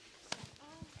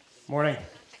Morning.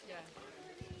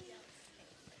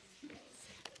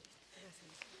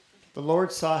 The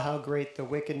Lord saw how great the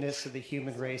wickedness of the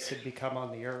human race had become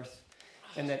on the earth,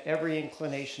 and that every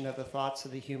inclination of the thoughts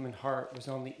of the human heart was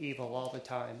only evil all the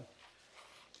time.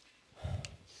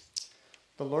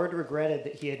 The Lord regretted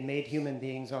that he had made human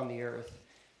beings on the earth,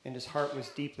 and his heart was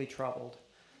deeply troubled.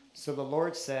 So the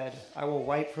Lord said, I will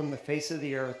wipe from the face of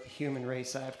the earth the human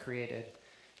race I have created,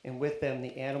 and with them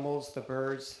the animals, the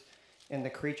birds, and the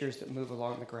creatures that move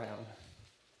along the ground.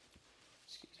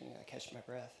 Excuse me, I catch my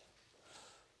breath.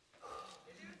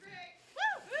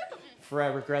 For I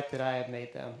regret that I have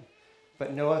made them.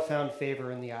 But Noah found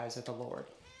favor in the eyes of the Lord.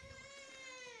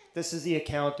 This is the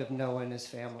account of Noah and his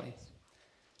family.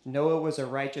 Noah was a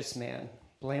righteous man,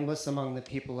 blameless among the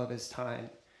people of his time,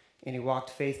 and he walked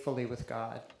faithfully with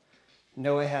God.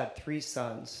 Noah had 3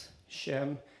 sons,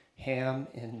 Shem, Ham,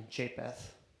 and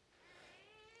Japheth.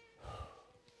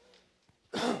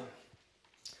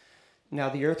 Now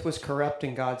the earth was corrupt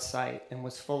in God's sight and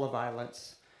was full of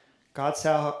violence. God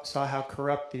saw how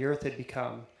corrupt the earth had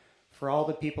become, for all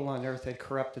the people on earth had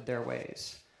corrupted their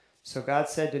ways. So God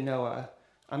said to Noah,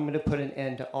 I'm going to put an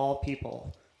end to all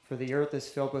people, for the earth is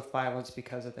filled with violence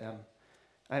because of them.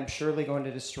 I am surely going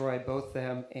to destroy both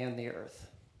them and the earth.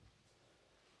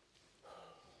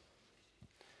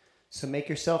 So make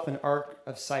yourself an ark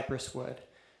of cypress wood.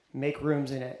 Make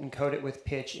rooms in it and coat it with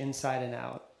pitch inside and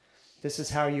out. This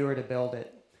is how you are to build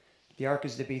it. The ark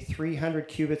is to be 300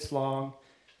 cubits long,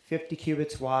 50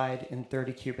 cubits wide, and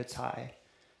 30 cubits high.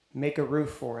 Make a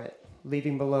roof for it,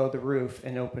 leaving below the roof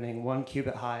an opening 1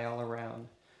 cubit high all around.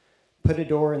 Put a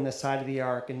door in the side of the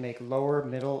ark and make lower,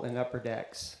 middle, and upper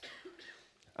decks.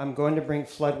 I'm going to bring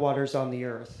floodwaters on the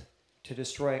earth to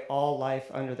destroy all life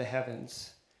under the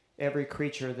heavens, every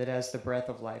creature that has the breath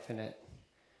of life in it.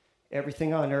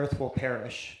 Everything on earth will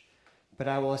perish, but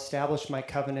I will establish my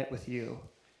covenant with you,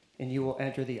 and you will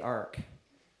enter the ark,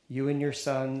 you and your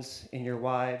sons and your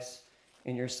wives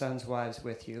and your sons' wives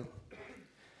with you.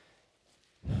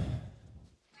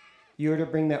 You are to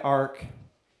bring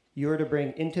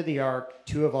into the ark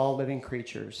 2 of all living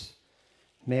creatures,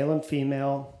 male and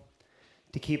female,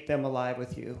 to keep them alive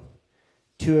with you.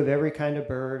 2 of every kind of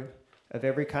bird, of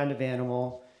every kind of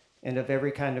animal, and of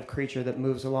every kind of creature that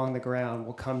moves along the ground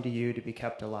will come to you to be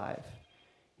kept alive.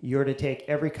 You are to take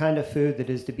every kind of food that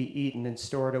is to be eaten and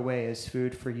store it away as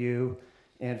food for you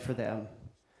and for them.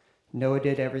 Noah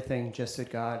did everything just as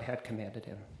God had commanded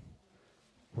him.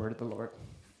 Word of the Lord.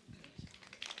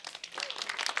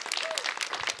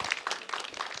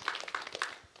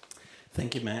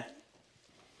 Thank you, Matt.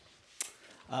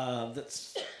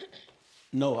 That's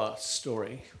Noah's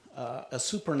story, a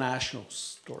supernatural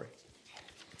story.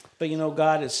 But you know,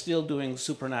 God is still doing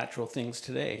supernatural things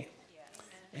today.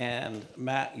 And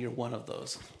Matt, you're one of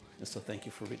those. And so thank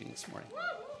you for reading this morning.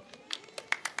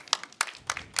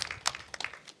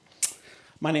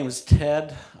 My name is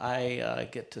Ted. I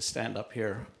get to stand up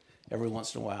here every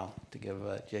once in a while to give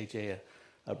JJ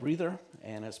a breather.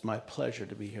 And it's my pleasure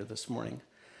to be here this morning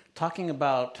talking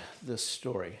about this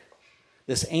story,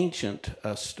 this ancient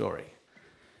story.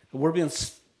 We've been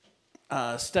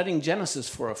studying Genesis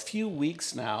for a few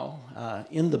weeks now.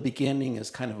 In the beginning is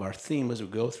kind of our theme as we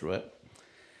go through it.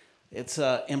 It's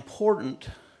an important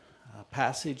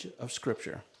passage of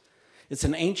Scripture. It's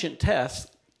an ancient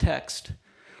text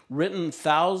written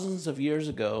thousands of years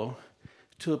ago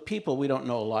to a people we don't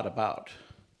know a lot about.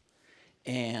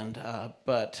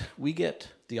 But we get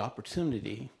the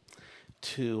opportunity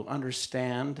to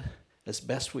understand as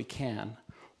best we can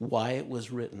why it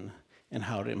was written and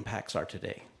how it impacts our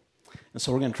today. And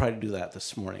so we're going to try to do that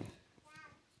this morning.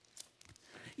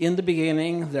 In the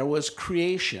beginning, there was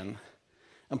creation.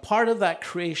 And part of that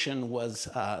creation was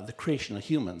the creation of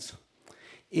humans,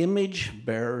 image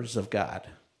bearers of God.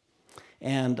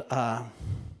 And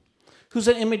who's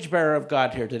an image bearer of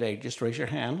God here today? Just raise your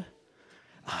hand.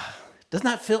 Doesn't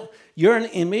that feel, you're an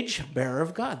image bearer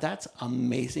of God. That's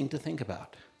amazing to think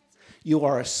about. You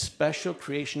are a special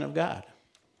creation of God.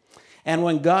 And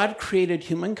when God created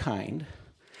humankind,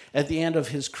 at the end of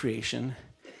his creation,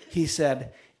 he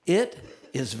said, it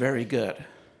is very good.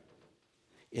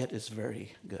 It is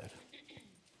very good.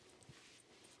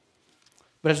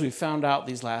 But as we found out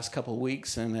these last couple of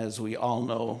weeks, and as we all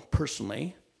know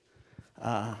personally,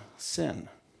 sin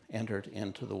entered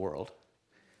into the world.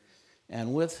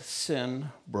 And with sin,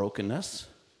 brokenness.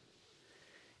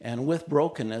 And with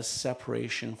brokenness,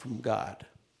 separation from God.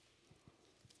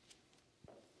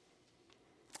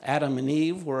 Adam and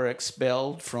Eve were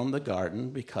expelled from the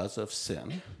garden because of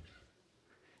sin.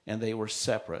 And they were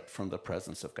separate from the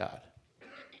presence of God.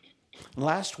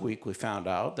 Last week we found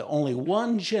out that only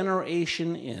one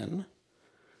generation in,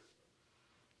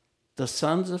 the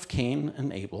sons of Cain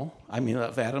and Abel,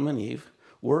 of Adam and Eve,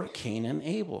 were Cain and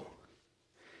Abel.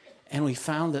 And we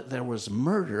found that there was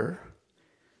murder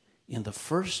in the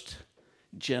first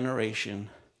generation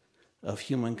of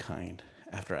humankind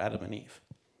after Adam and Eve.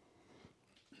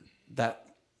 That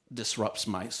disrupts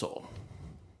my soul.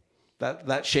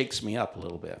 That shakes me up a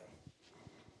little bit.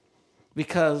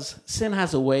 Because sin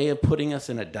has a way of putting us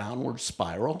in a downward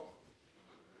spiral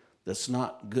that's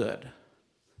not good.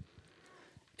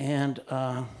 And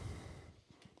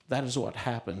that is what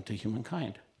happened to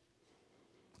humankind.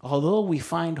 Although we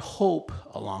find hope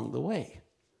along the way.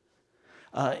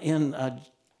 In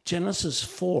Genesis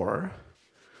 4,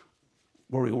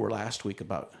 where we were last week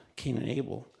about Cain and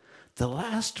Abel, the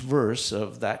last verse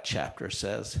of that chapter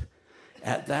says,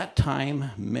 "At that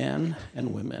time, men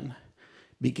and women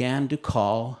began to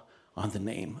call on the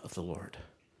name of the Lord."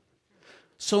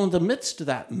 So in the midst of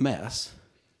that mess,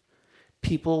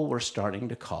 people were starting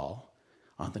to call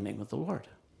on the name of the Lord.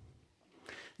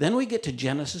 Then we get to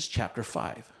Genesis chapter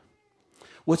 5,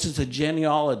 which is a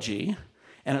genealogy,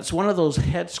 and it's one of those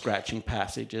head-scratching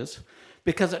passages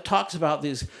because it talks about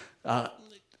these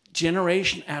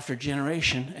generation after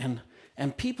generation,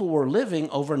 and people were living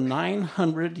over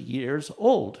 900 years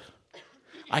old.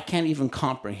 I can't even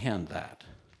comprehend that.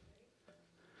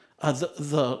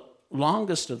 The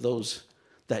longest of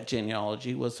that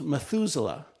genealogy was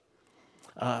Methuselah.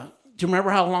 Do you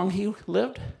remember how long he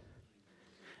lived?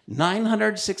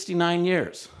 969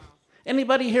 years.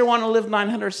 Anybody here want to live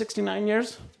 969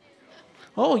 years?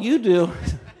 Oh, you do.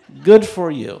 Good for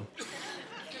you.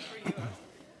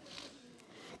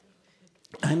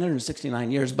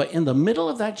 969 years. But in the middle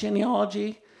of that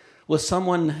genealogy was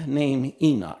someone named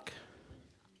Enoch.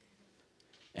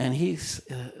 And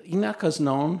Enoch is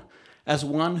known as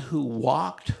one who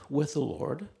walked with the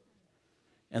Lord,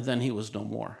 and then he was no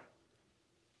more.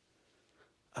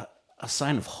 A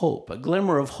sign of hope, a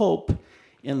glimmer of hope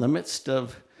in the midst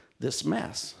of this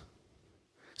mess.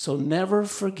 So never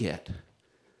forget,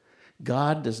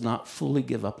 God does not fully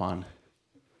give up on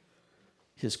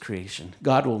his creation.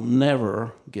 God will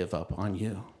never give up on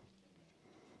you.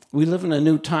 We live in a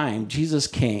new time. Jesus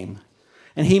came,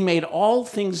 and he made all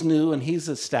things new, and he's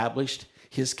established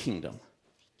his kingdom.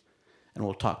 And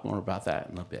we'll talk more about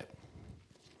that in a bit.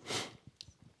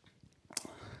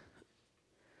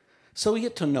 So we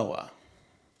get to Noah,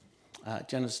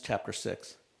 Genesis chapter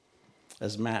 6,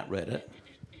 as Matt read it.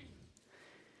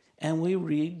 And we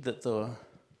read that the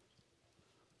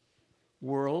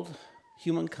world,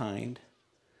 humankind,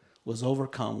 was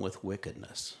overcome with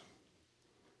wickedness.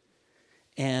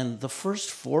 And the first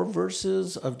 4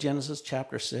 verses of Genesis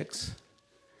chapter 6,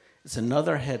 it's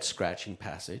another head-scratching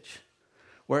passage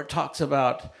where it talks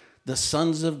about the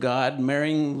sons of God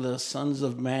marrying the sons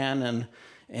of man,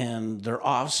 and their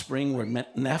offspring were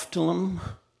Nephilim,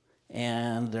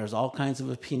 and there's all kinds of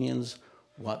opinions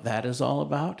what that is all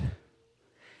about.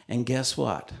 And guess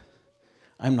what?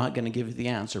 I'm not going to give you the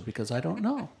answer because I don't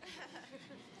know.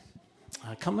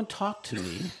 Come and talk to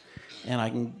me, and I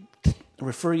can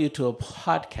refer you to a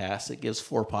podcast that gives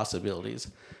 4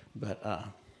 possibilities, but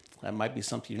that might be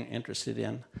something you're interested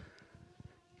in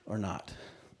or not.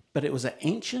 But it was an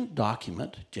ancient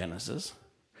document, Genesis,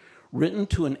 written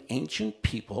to an ancient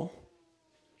people.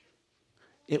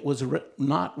 It was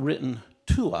not written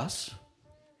to us.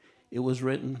 It was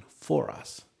written for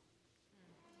us.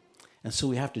 And so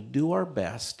we have to do our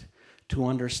best to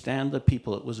understand the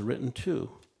people it was written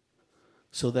to,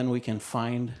 so then we can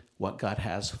find what God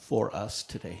has for us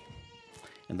today.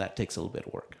 And that takes a little bit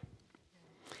of work.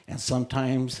 And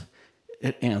sometimes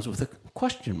it ends with a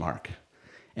question mark.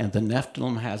 And the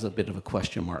Nephilim has a bit of a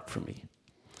question mark for me.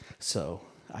 So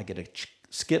I get to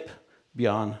skip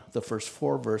beyond the first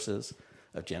 4 verses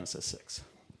of Genesis 6.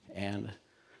 And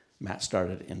Matt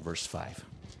started in verse 5.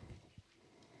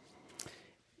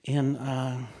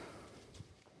 In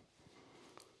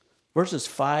verses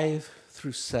 5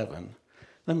 through 7,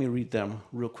 let me read them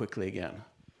real quickly again.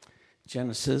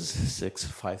 Genesis 6,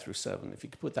 5 through 7. If you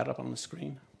could put that up on the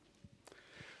screen.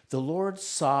 The Lord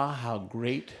saw how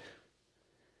great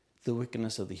the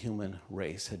wickedness of the human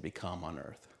race had become on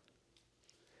earth,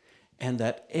 and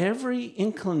that every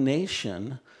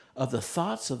inclination of the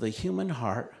thoughts of the human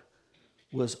heart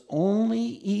was only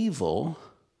evil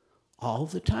all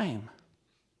the time.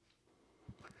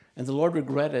 And the Lord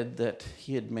regretted that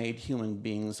he had made human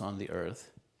beings on the earth,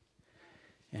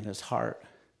 and his heart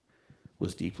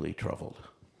was deeply troubled.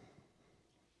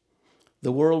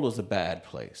 The world was a bad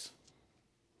place.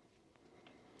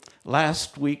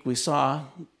 Last week we saw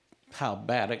how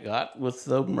bad it got with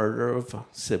the murder of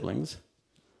siblings.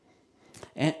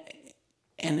 And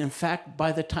in fact,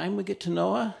 by the time we get to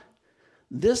Noah,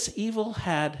 this evil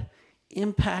had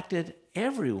impacted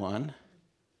everyone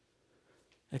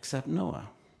except Noah.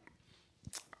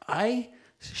 I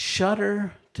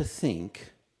shudder to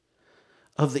think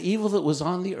of the evil that was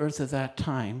on the earth at that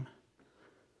time.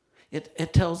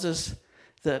 It tells us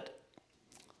that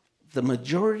the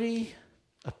majority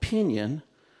opinion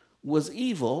was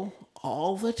evil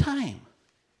all the time.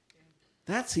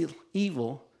 That's the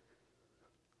evil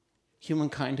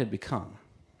humankind had become.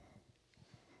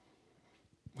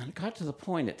 When it got to the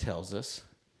point, it tells us,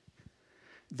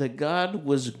 that God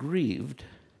was grieved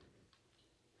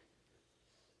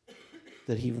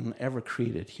that he even ever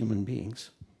created human beings.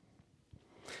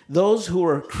 Those who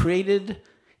were created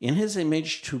in his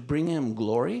image to bring him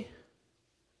glory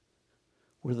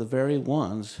were the very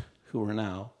ones who are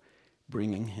now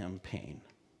bringing him pain.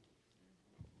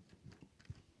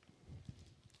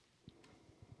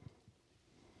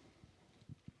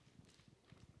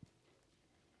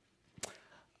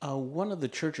 One of the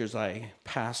churches I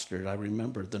pastored, I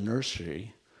remember the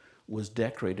nursery was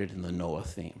decorated in the Noah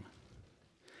theme.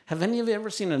 Have any of you ever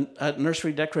seen a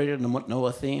nursery decorated in the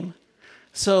Noah theme?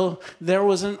 So there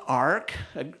was an ark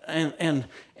and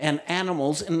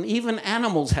animals, and even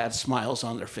animals had smiles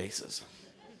on their faces.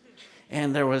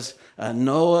 And there was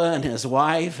Noah and his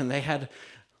wife, and they had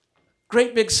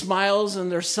great big smiles,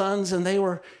 and their sons, and they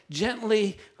were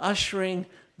gently ushering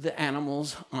the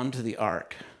animals onto the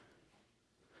ark.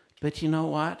 But you know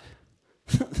what?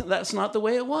 That's not the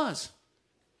way it was.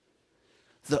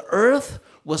 The earth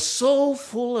was so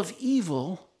full of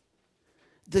evil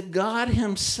that God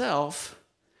himself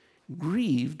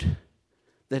grieved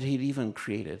that he'd even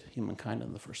created humankind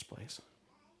in the first place.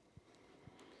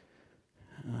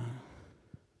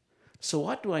 So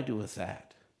what do I do with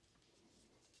that?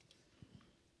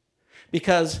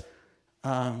 Because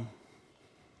I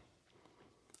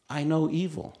know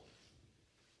evil.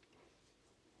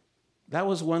 That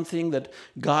was one thing that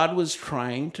God was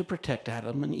trying to protect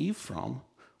Adam and Eve from,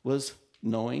 was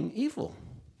knowing evil.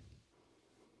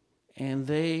 And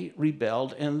they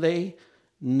rebelled, and they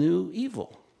knew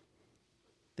evil.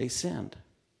 They sinned.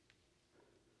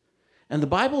 And the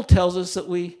Bible tells us that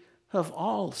we have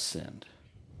all sinned,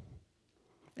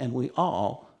 and we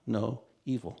all know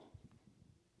evil.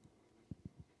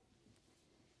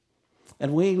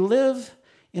 And we live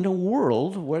in a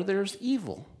world where there's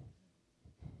evil.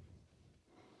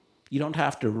 You don't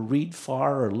have to read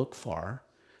far or look far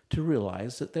to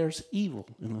realize that there's evil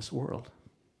in this world.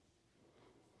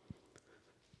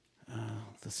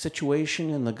 The situation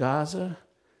in the Gaza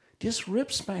just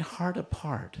rips my heart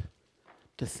apart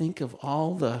to think of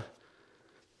all the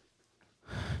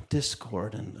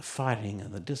discord and the fighting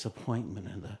and the disappointment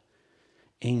and the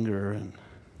anger and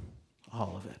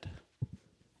all of it.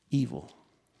 Evil.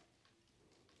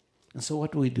 And so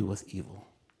what do we do with evil?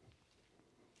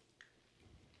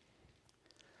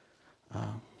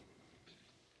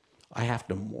 I have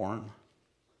to mourn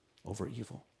over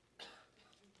evil.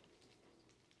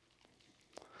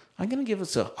 I'm going to give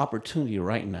us an opportunity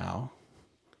right now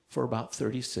for about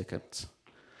 30 seconds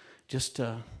just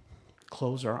to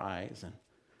close our eyes and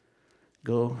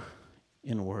go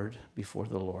inward before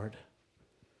the Lord.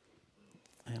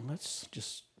 And let's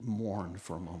just mourn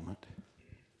for a moment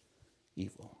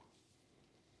evil.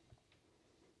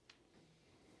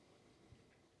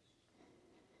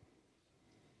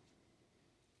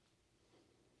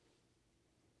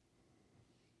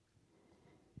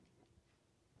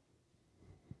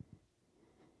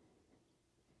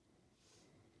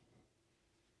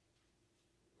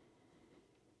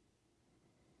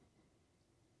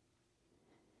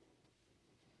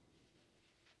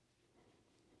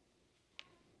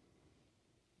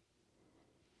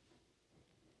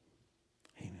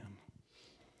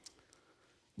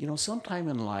 You know, sometime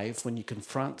in life when you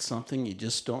confront something you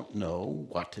just don't know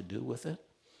what to do with it,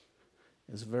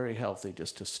 it's very healthy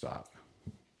just to stop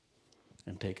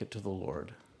and take it to the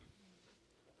Lord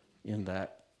in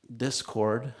that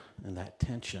discord and that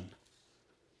tension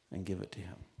and give it to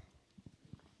him.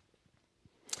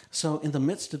 So in the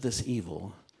midst of this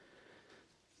evil,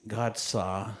 God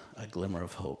saw a glimmer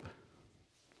of hope.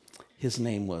 His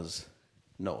name was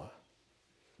Noah.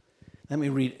 Let me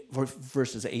read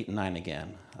verses 8 and 9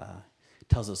 again. It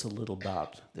tells us a little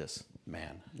about this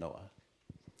man, Noah.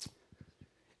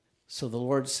 So the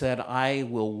Lord said, I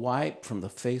will wipe from the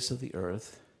face of the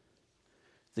earth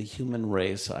the human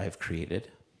race I have created.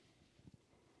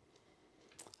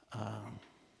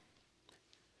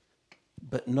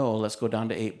 But Noah, let's go down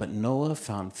to 8. But Noah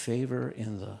found favor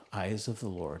in the eyes of the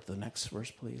Lord. The next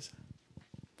verse, please.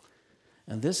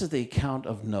 And this is the account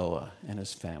of Noah and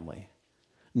his family.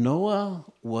 Noah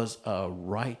was a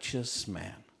righteous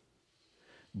man,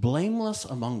 blameless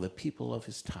among the people of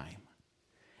his time,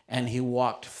 and he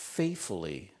walked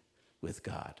faithfully with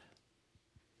God.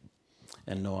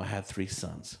 And Noah had 3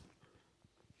 sons.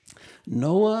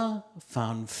 Noah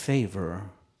found favor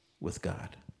with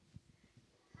God.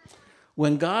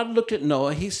 When God looked at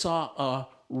Noah, he saw a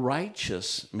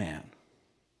righteous man.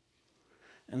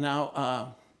 And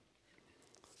now,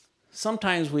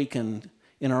 sometimes we can,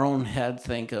 in our own head,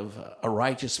 think of a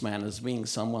righteous man as being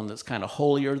someone that's kind of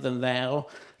holier than thou,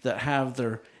 that have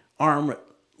their arm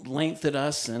length at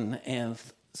us and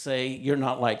say, you're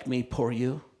not like me, poor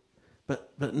you.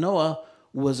 But Noah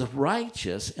was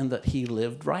righteous in that he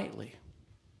lived rightly.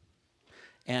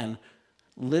 And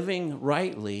living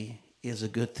rightly is a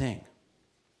good thing.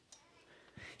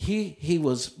 He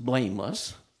was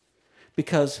blameless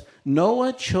because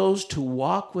Noah chose to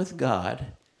walk with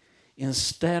God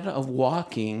instead of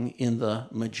walking in the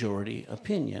majority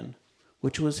opinion,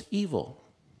 which was evil.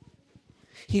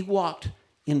 He walked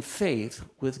in faith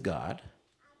with God,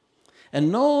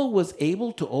 and Noah was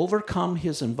able to overcome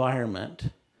his environment,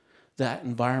 that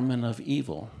environment of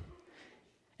evil,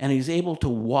 and he's able to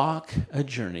walk a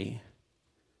journey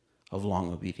of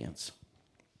long obedience.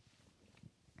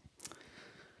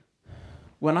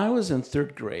 When I was in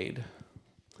 3rd grade,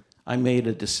 I made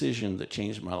a decision that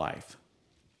changed my life.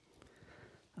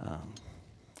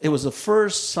 It was the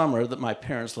first summer that my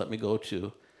parents let me go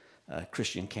to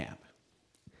Christian camp.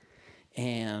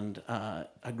 And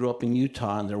I grew up in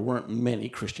Utah, and there weren't many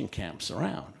Christian camps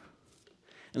around.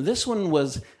 And this one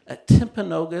was at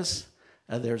Timpanogos.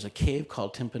 There's a cave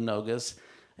called Timpanogos,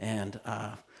 and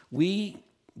we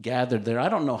gathered there. I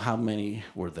don't know how many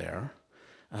were there,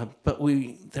 but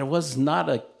there was not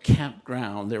a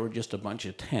campground. There were just a bunch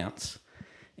of tents,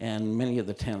 and many of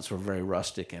the tents were very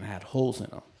rustic and had holes in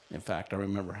them. In fact, I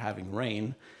remember having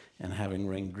rain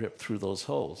drip through those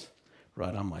holes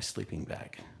right on my sleeping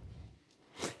bag.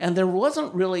 And there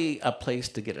wasn't really a place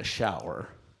to get a shower.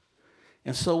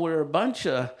 And so we were a bunch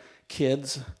of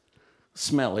kids,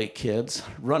 smelly kids,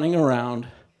 running around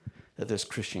at this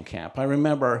Christian camp. I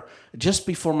remember just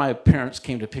before my parents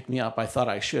came to pick me up, I thought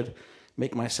I should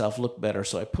make myself look better.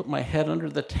 So I put my head under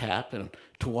the tap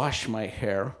to wash my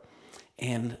hair.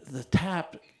 And the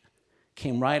tap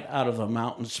came right out of a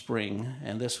mountain spring.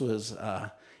 And this was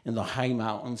in the high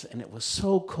mountains. And it was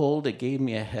so cold, it gave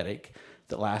me a headache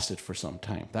that lasted for some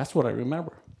time. That's what I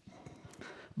remember.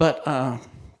 But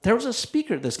there was a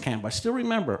speaker at this camp, I still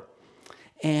remember.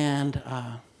 And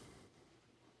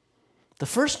the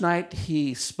first night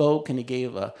he spoke and he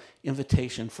gave an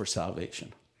invitation for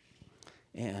salvation.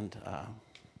 And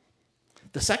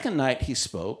the second night he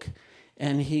spoke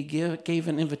and he gave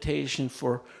an invitation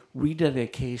for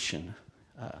rededication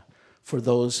for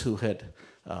those who had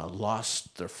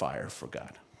lost their fire for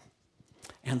God.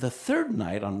 And the third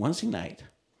night, on Wednesday night,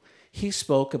 he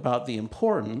spoke about the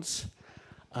importance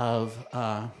of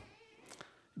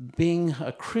being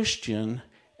a Christian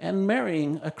and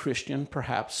marrying a Christian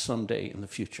perhaps someday in the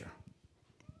future.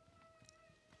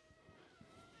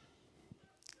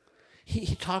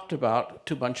 He talked about,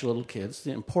 to a bunch of little kids,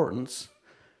 the importance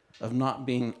of not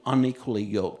being unequally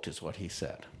yoked, is what he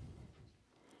said.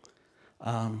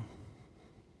 And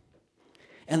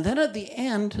then at the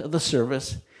end of the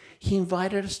service, he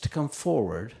invited us to come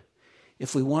forward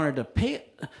if we wanted to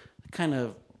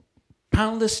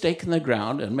pound the stake in the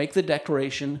ground and make the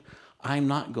declaration, I'm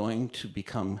not going to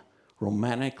become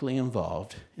romantically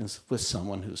involved with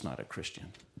someone who's not a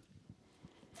Christian.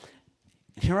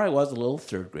 Here I was, a little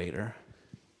 3rd grader,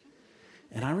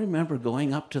 and I remember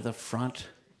going up to the front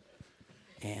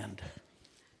and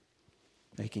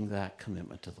making that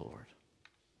commitment to the Lord.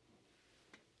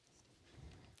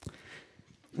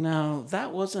 Now,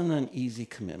 that wasn't an easy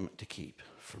commitment to keep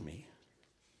for me,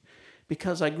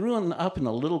 because I grew up in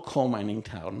a little coal mining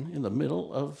town in the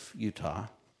middle of Utah,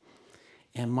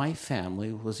 and my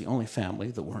family was the only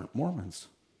family that weren't Mormons.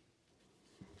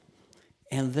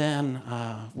 And then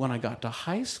when I got to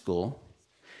high school,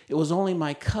 it was only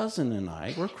my cousin and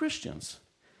I were Christians.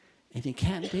 And you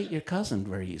can't date your cousin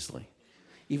very easily,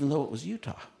 even though it was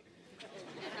Utah.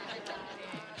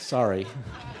 Sorry.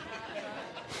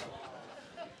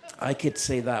 I could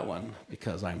say that one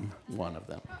because I'm one of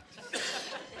them.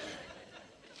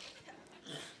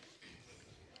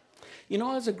 You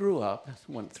know, as I grew up,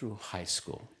 went through high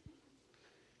school,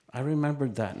 I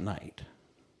remembered that night,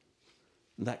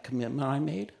 that commitment I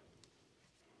made.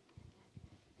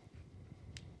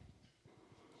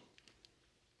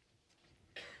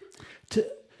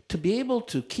 To be able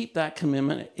to keep that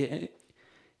commitment,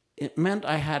 it meant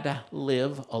I had to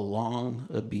live a long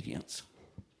obedience.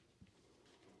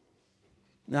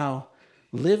 Now,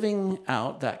 living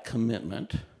out that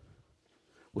commitment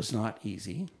was not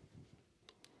easy.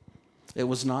 It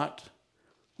was not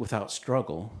without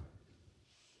struggle.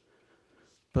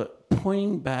 But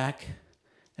pointing back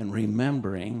and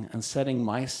remembering and setting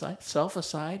myself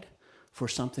aside for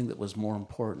something that was more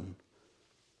important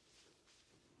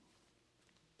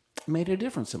made a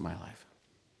difference in my life.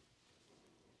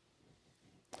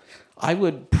 I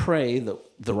would pray that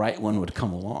the right one would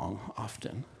come along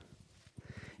often.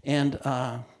 And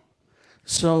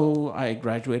so I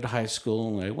graduated high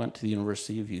school and I went to the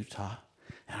University of Utah.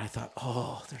 And I thought,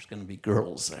 oh, there's going to be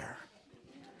girls there.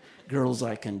 Girls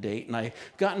I can date. And I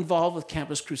got involved with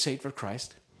Campus Crusade for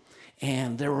Christ.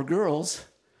 And there were girls,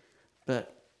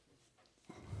 but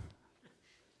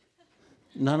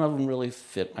none of them really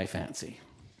fit my fancy.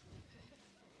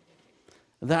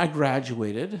 Then I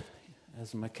graduated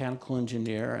as a mechanical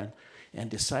engineer and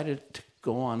decided to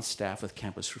go on staff with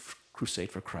Campus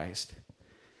Crusade for Christ.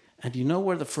 And do you know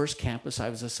where the first campus I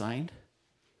was assigned?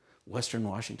 Western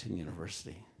Washington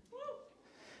University.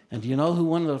 And do you know who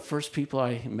one of the first people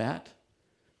I met?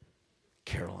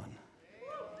 Carolyn.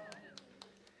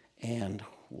 And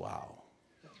wow.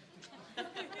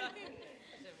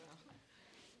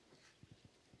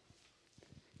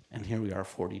 And here we are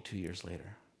 42 years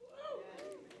later.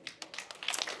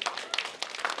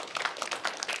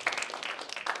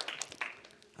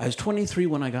 I was 23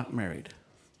 when I got married.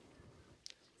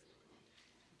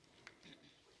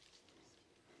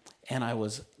 And I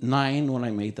was 9 when I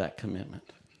made that commitment.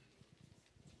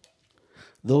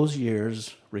 Those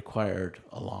years required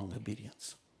a long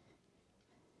obedience.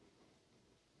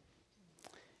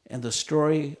 And the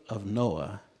story of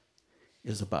Noah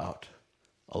is about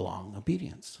a long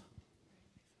obedience.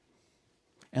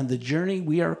 And the journey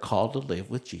we are called to live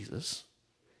with Jesus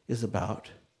is about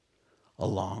a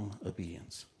long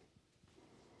obedience.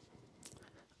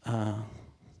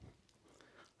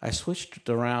 I switched it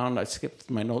around. I skipped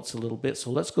my notes a little bit.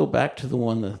 So let's go back to the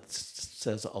one that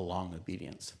says a long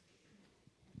obedience.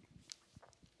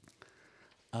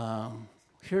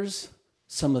 Here's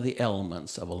some of the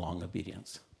elements of a long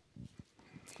obedience.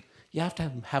 You have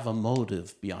to have a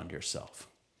motive beyond yourself.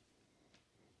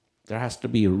 There has to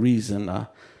be a reason,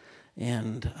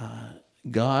 and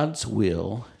God's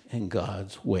will and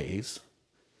God's ways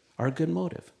are a good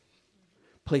motive,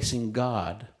 placing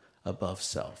God above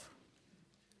self.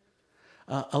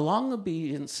 A long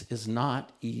obedience is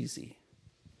not easy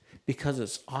because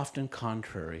it's often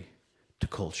contrary to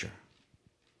culture.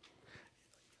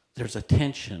 There's a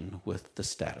tension with the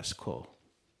status quo.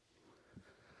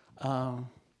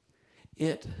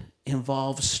 It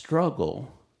involves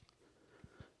struggle,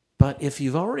 but if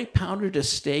you've already pounded a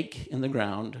stake in the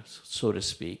ground, so to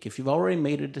speak, if you've already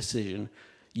made a decision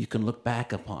you can look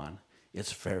back upon,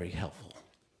 it's very helpful.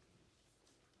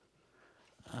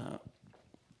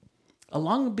 A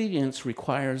long obedience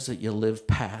requires that you live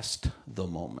past the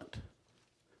moment.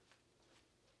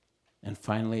 And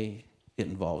finally, it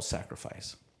involves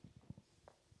sacrifice.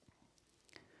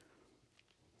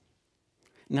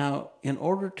 Now, in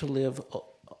order to live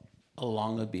a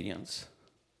long obedience,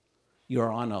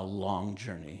 you're on a long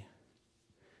journey.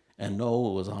 And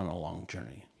Noah was on a long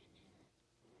journey.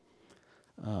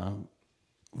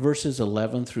 Verses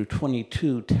 11 through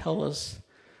 22 tell us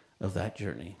of that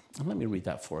journey. And let me read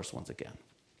that for us once again.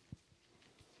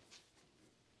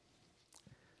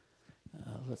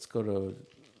 Let's go to,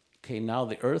 now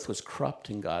the earth was corrupt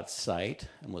in God's sight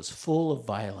and was full of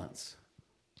violence.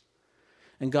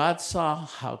 And God saw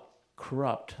how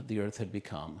corrupt the earth had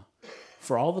become,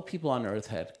 for all the people on earth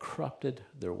had corrupted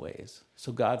their ways.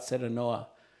 So God said to Noah,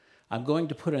 I'm going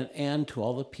to put an end to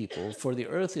all the people, for the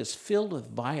earth is filled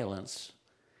with violence.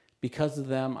 Because of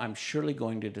them, I'm surely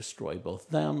going to destroy both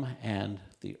them and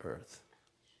the earth.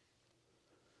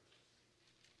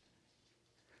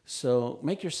 So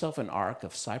make yourself an ark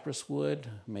of cypress wood,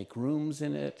 make rooms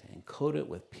in it, and coat it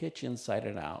with pitch inside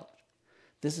and out.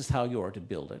 This is how you are to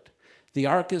build it. The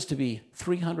ark is to be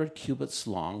 300 cubits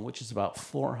long, which is about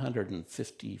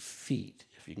 450 feet,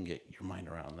 if you can get your mind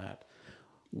around that.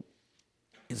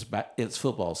 It's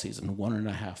football season,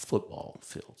 1.5 football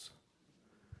fields.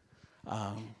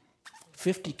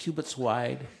 50 cubits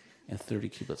wide and 30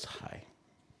 cubits high.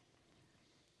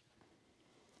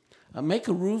 Make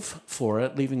a roof for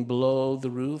it, leaving below the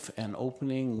roof an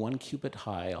opening 1 cubit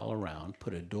high all around.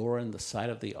 Put a door in the side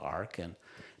of the ark and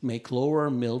make lower,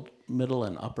 middle,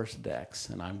 and upper decks.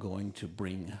 And I'm going to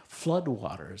bring flood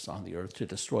waters on the earth to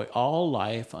destroy all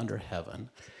life under heaven.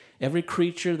 Every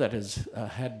creature that has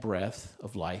had breath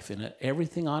of life in it,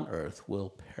 everything on earth will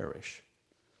perish.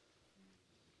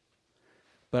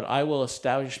 But I will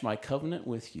establish my covenant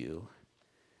with you,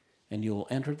 and you will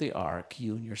enter the ark,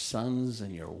 you and your sons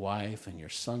and your wife and your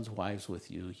sons' wives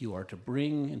with you. You are to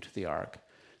bring into the ark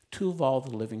 2 of all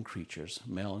the living creatures,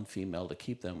 male and female, to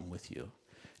keep them with you.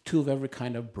 2 of every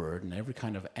kind of bird and every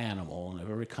kind of animal and of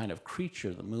every kind of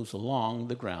creature that moves along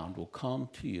the ground will come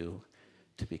to you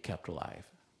to be kept alive.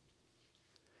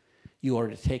 You are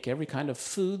to take every kind of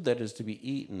food that is to be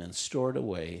eaten and stored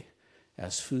away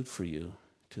as food for you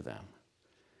to them.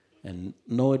 And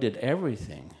Noah did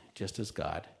everything just as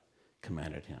God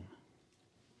commanded him.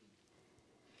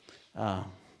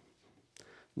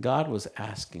 God was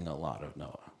asking a lot of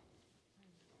Noah.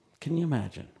 Can you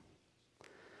imagine?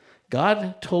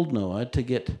 God told Noah to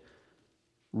get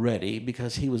ready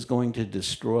because he was going to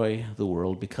destroy the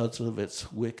world because of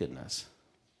its wickedness.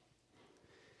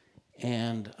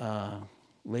 And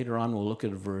later on we'll look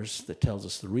at a verse that tells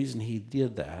us the reason he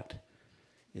did that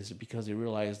is because he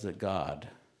realized that God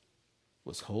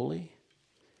was holy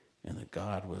and that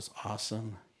God was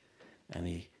awesome, and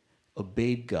he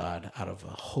obeyed God out of a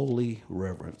holy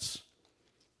reverence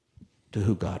to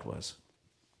who God was.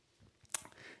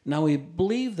 Now, we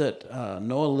believe that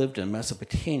Noah lived in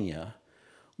Mesopotamia,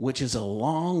 which is a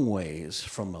long ways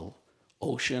from an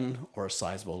ocean or a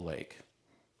sizable lake.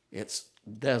 It's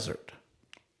desert.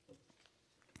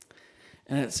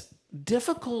 And it's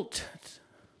difficult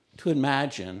to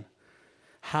imagine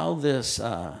how this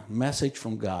message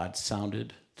from God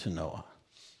sounded to Noah.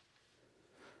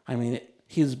 I mean,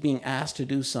 he was being asked to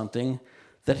do something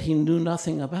that he knew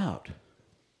nothing about.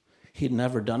 He'd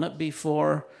never done it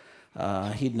before.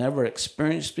 He'd never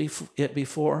experienced it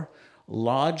before.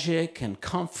 Logic and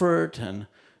comfort and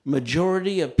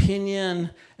majority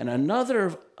opinion and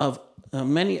another of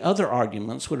many other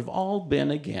arguments would have all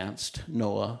been against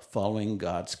Noah following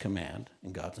God's command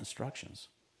and God's instructions.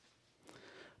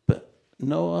 But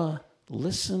Noah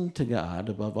listened to God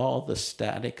above all the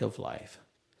static of life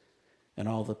and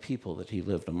all the people that he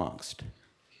lived amongst.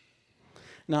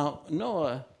 Now,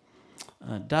 Noah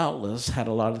doubtless had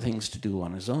a lot of things to do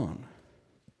on his own.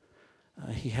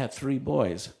 He had 3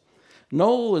 boys.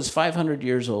 Noah was 500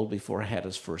 years old before he had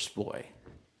his first boy.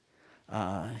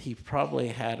 He probably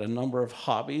had a number of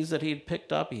hobbies that he'd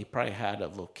picked up. He probably had a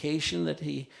vocation that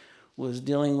he was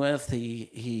dealing with.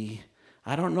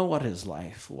 I don't know what his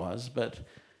life was, but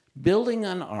building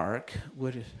an ark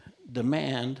would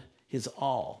demand his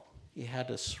all. He had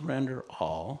to surrender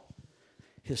all,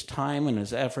 his time and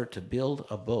his effort to build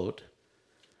a boat.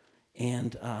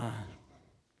 And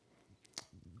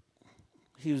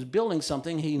he was building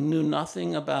something he knew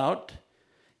nothing about,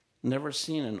 never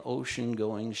seen an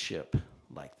ocean-going ship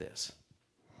like this.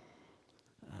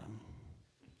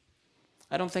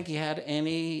 I don't think he had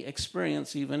any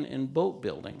experience even in boat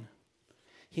building.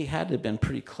 He had to have been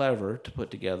pretty clever to put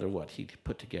together what he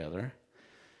put together,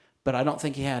 but I don't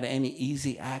think he had any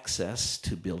easy access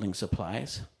to building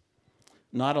supplies.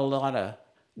 Not a lot of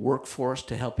workforce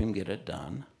to help him get it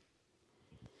done.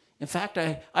 In fact,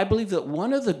 I believe that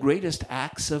one of the greatest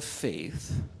acts of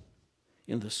faith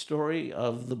in the story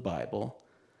of the Bible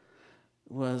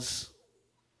was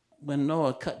when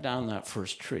Noah cut down that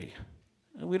first tree.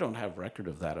 We don't have record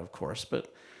of that, of course,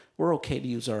 but we're okay to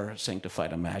use our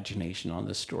sanctified imagination on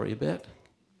this story a bit.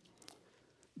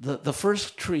 The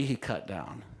first tree he cut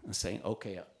down and saying,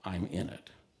 okay, I'm in it.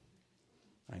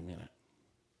 I'm in it.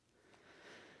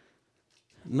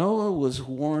 Noah was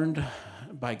warned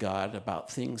by God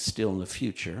about things still in the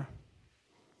future.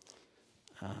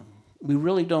 We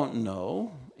really don't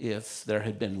know if there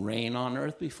had been rain on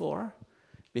earth before,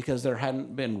 because there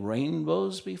hadn't been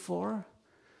rainbows before.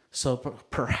 So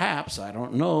perhaps, I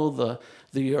don't know,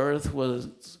 the earth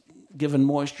was given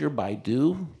moisture by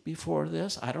dew before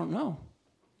this. I don't know.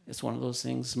 It's one of those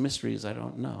things, mysteries I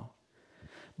don't know.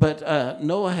 But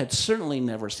Noah had certainly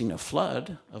never seen a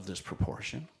flood of this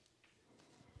proportion.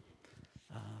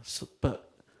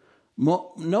 But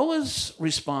Noah's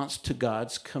response to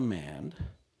God's command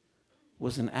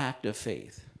was an act of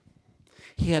faith.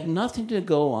 He had nothing to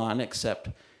go on except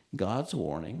God's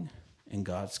warning and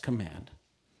God's command.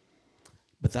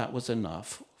 But that was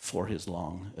enough for his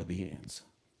long obedience.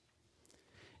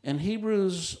 In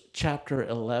Hebrews chapter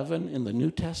 11 in the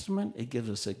New Testament, it gives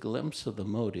us a glimpse of the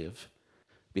motive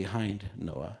behind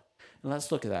Noah. And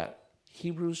let's look at that.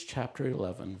 Hebrews chapter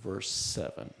 11, verse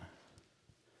 7.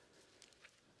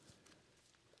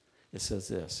 It says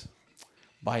this: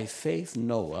 by faith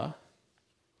Noah,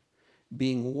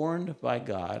 being warned by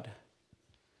God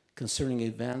concerning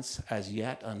events as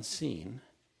yet unseen,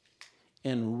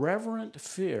 in reverent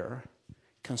fear,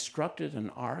 constructed an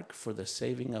ark for the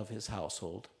saving of his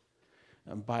household.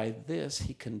 And by this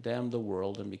he condemned the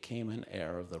world and became an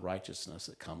heir of the righteousness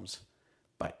that comes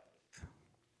by.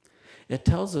 It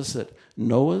tells us that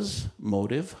Noah's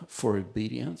motive for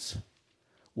obedience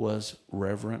was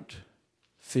reverent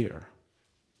fear.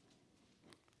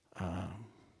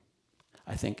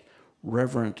 I think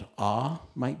reverent awe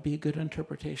might be a good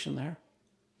interpretation there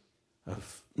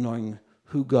of knowing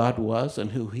who God was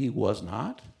and who he was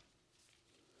not.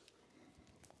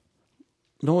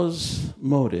 Noah's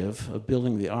motive of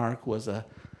building the ark was it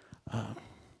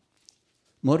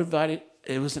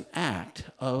was an act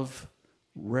of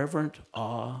reverent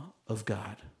awe of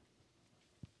God.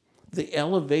 The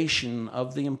elevation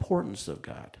of the importance of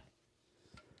God.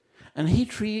 And he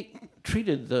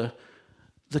treated the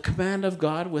command of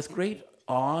God with great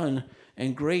awe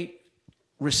and great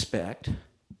respect.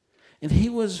 And he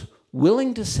was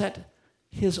willing to set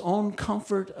his own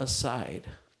comfort aside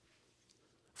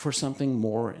for something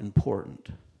more important: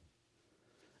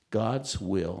 God's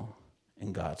will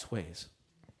and God's ways.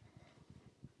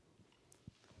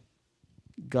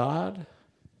 God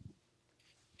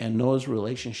and Noah's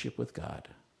relationship with God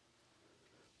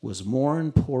was more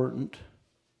important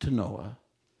to Noah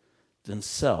than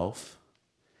self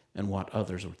and what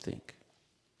others would think.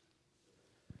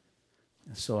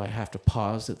 And so I have to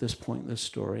pause at this point in this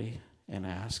story and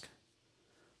ask,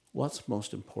 what's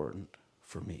most important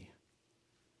for me?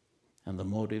 And the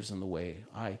motives and the way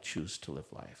I choose to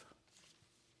live life.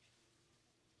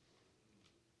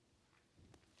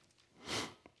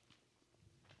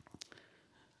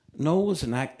 Noah was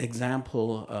an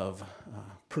example of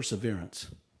perseverance.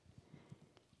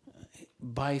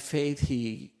 By faith,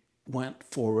 he went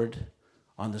forward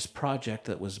on this project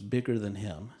that was bigger than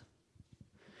him.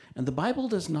 And the Bible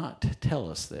does not tell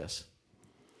us this,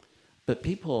 but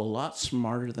people a lot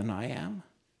smarter than I am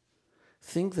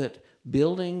think that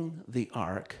building the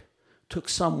ark took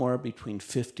somewhere between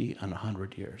 50 and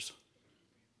 100 years.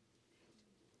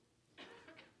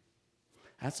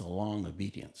 That's a long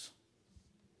obedience.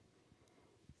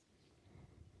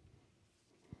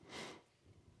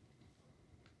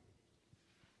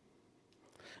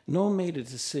 Noah made a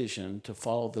decision to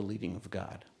follow the leading of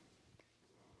God.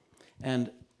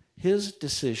 And his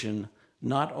decision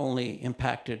not only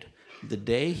impacted the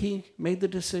day he made the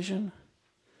decision,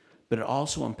 but it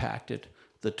also impacted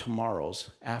the tomorrows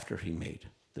after he made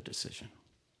the decision.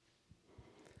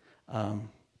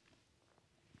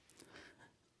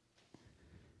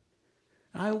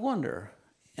 I wonder,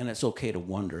 and it's okay to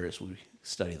wonder as we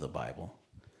study the Bible,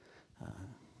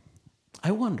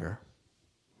 I wonder,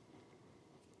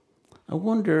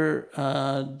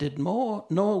 did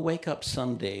Noah wake up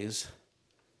some days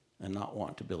and not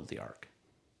want to build the ark?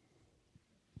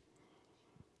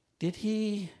 Did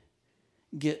he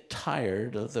get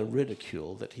tired of the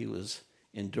ridicule that he was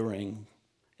enduring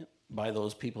by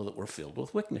those people that were filled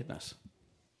with wickedness?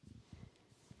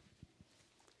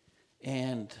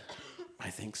 And I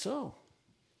think so.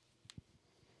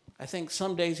 I think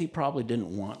some days he probably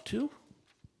didn't want to.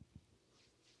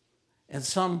 And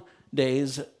some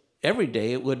days, every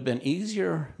day, it would have been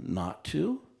easier not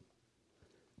to.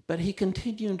 But he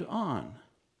continued on.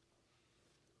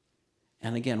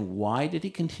 And again, why did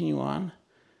he continue on?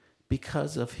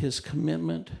 Because of his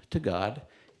commitment to God.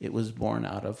 It was born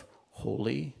out of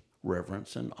holy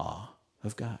reverence and awe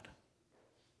of God.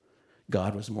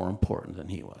 God was more important than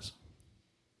he was.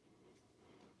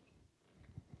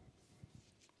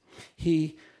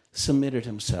 He submitted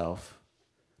himself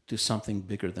to something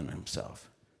bigger than himself.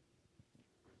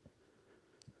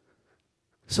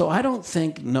 So I don't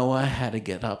think Noah had to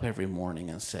get up every morning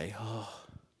and say,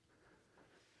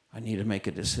 I need to make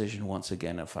a decision once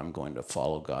again if I'm going to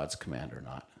follow God's command or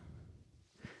not.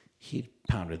 He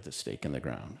pounded the stake in the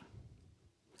ground.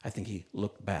 I think he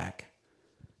looked back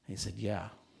and he said, yeah,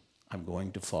 I'm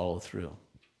going to follow through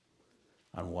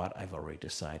on what I've already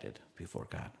decided before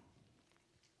God.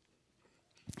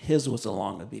 His was a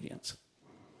long obedience.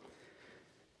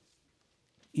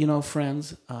 You know,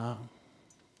 friends,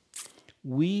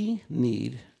 we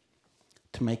need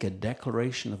to make a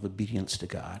declaration of obedience to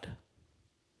God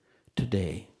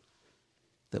today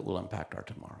that will impact our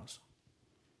tomorrows.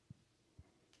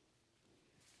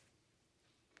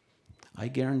 I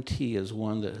guarantee, as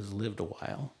one that has lived a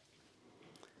while,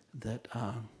 that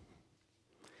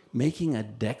making a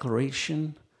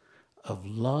declaration of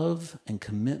love and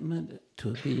commitment to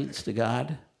obedience to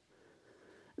God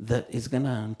that is going to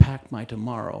impact my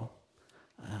tomorrow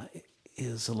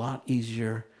is a lot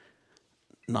easier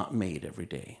not made every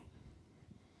day.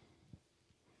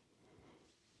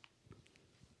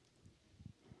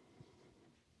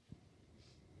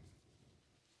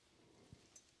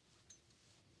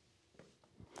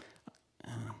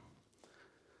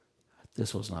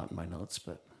 this was not in my notes,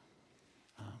 but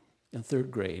in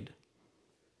third grade,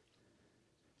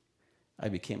 I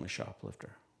became a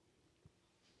shoplifter.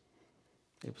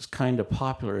 It was kind of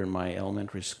popular in my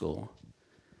elementary school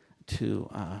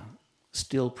to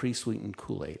steal pre-sweetened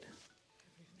Kool-Aid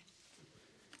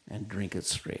and drink it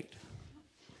straight.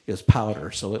 It was powder,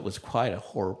 so it was quite a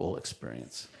horrible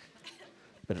experience.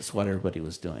 But it's what everybody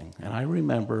was doing. And I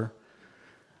remember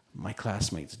my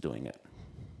classmates doing it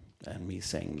and me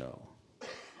saying no.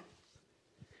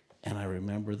 And I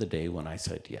remember the day when I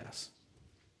said yes.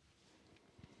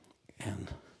 And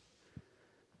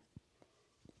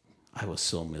I was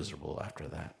so miserable after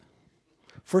that.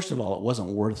 First of all, it wasn't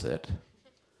worth it.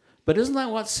 But isn't that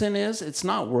what sin is? It's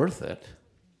not worth it.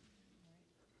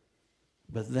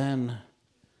 But then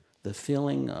the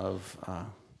feeling of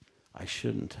I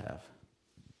shouldn't have.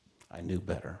 I knew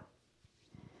better.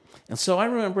 And so I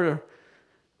remember,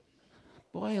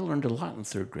 boy, I learned a lot in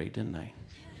third grade, didn't I?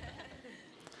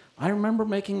 I remember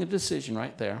making a decision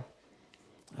right there.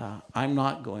 I'm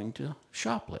not going to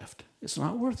shoplift. It's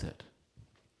not worth it.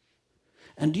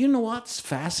 And do you know what's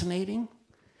fascinating?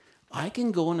 I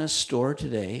can go in a store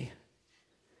today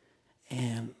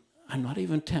and I'm not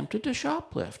even tempted to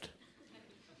shoplift.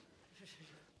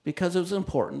 Because it was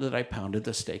important that I pounded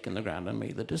the stake in the ground and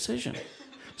made the decision.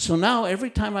 So now every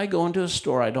time I go into a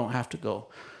store, I don't have to go,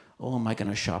 oh, am I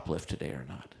going to shoplift today or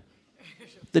not?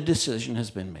 The decision has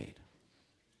been made.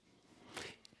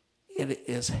 It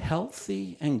is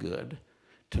healthy and good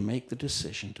to make the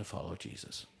decision to follow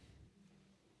Jesus.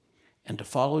 And to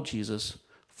follow Jesus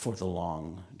for the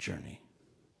long journey.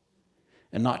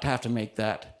 And not to have to make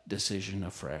that decision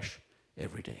afresh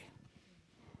every day.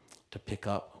 To pick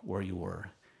up where you were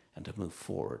and to move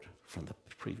forward from the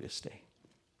previous day.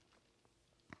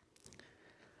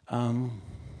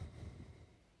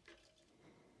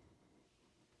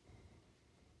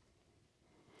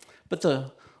 But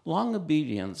the long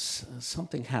obedience,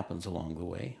 something happens along the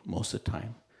way, most of the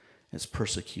time. It's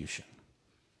persecution.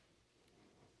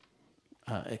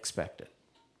 Expect it.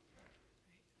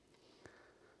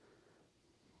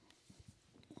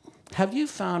 Have you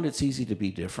found it's easy to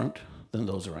be different than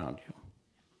those around you?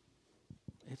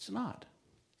 It's not.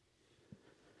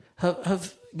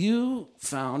 Have you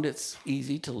found it's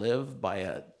easy to live by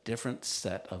a different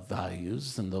set of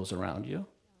values than those around you?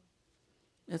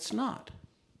 It's not.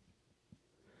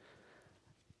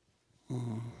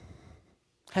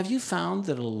 Have you found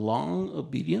that a long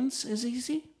obedience is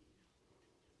easy?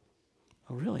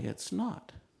 Oh, really, it's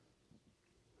not.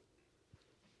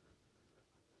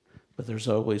 But there's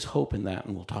always hope in that,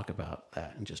 and we'll talk about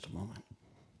that in just a moment.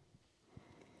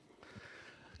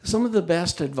 Some of the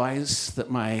best advice that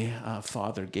my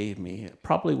father gave me, it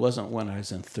probably wasn't when I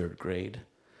was in third grade,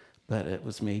 but it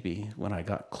was maybe when I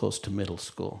got close to middle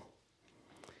school.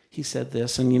 He said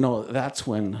this, and that's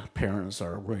when parents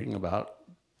are worrying about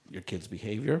your kids'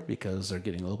 behavior because they're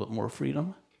getting a little bit more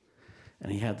freedom.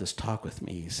 And he had this talk with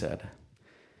me. He said,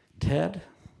 Ted,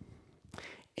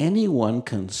 anyone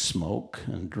can smoke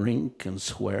and drink and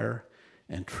swear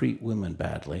and treat women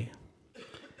badly.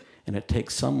 And it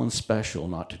takes someone special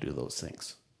not to do those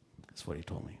things. That's what he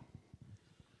told me.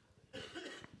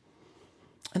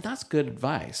 And that's good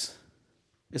advice.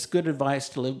 It's good advice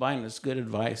to live by, and it's good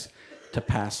advice to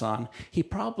pass on. He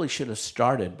probably should have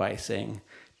started by saying,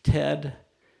 Ted,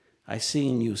 I see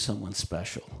in you someone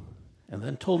special. And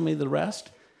then told me the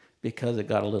rest because it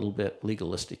got a little bit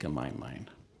legalistic in my mind.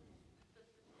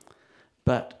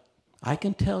 But I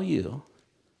can tell you,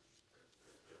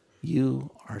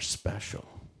 you are special.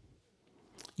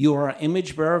 You are an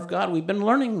image bearer of God. We've been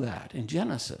learning that in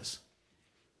Genesis.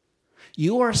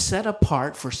 You are set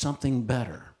apart for something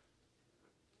better.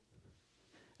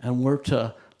 And we're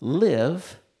to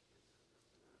live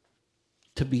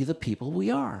to be the people we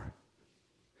are.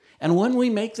 And when we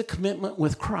make the commitment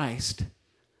with Christ,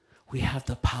 we have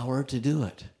the power to do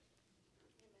it.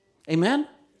 Amen?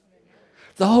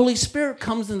 The Holy Spirit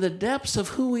comes in the depths of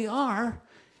who we are,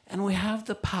 and we have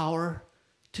the power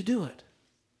to do it.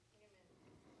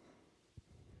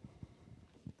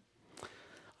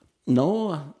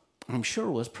 Noah, I'm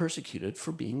sure, was persecuted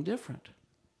for being different.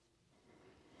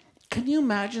 Can you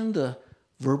imagine the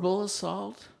verbal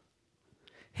assault?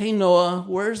 Hey, Noah,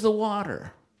 where's the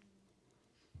water?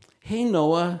 Hey,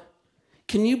 Noah,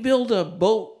 can you build a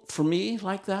boat for me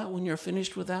like that when you're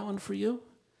finished with that one for you?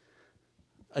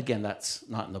 Again, that's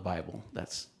not in the Bible.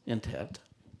 That's intent.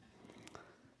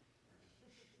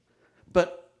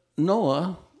 But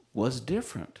Noah was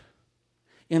different.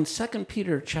 In 2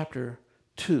 Peter chapter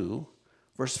 2,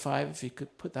 verse 5, if you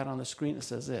could put that on the screen, it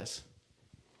says this.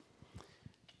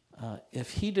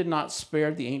 if he did not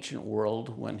spare the ancient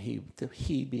world when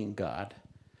he being God,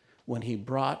 when he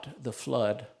brought the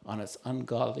flood on its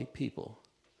ungodly people,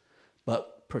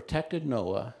 but protected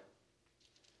Noah,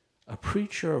 a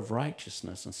preacher of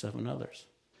righteousness, and 7 others.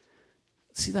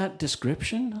 See that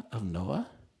description of Noah?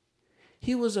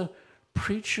 He was a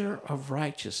preacher of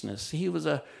righteousness. He was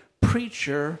a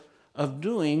preacher of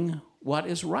doing what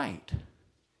is right.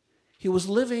 He was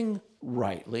living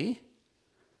rightly.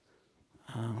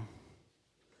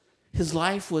 His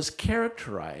life was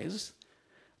characterized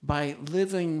by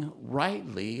living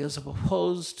rightly as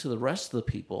opposed to the rest of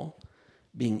the people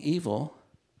being evil.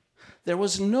 There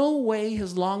was no way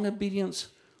his long obedience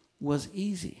was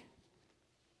easy.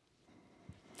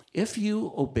 If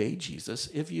you obey Jesus,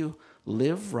 if you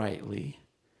live rightly,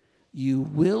 you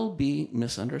will be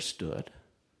misunderstood,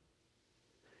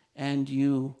 and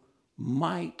you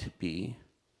might be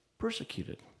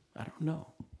persecuted. I don't know.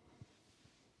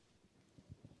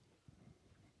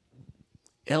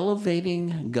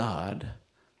 Elevating God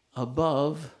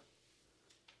above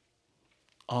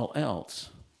all else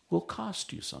will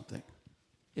cost you something.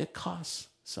 It costs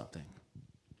something.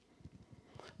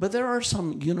 But there are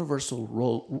some universal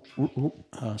rules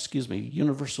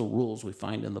we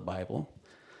find in the Bible.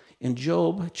 In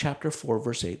Job chapter 4,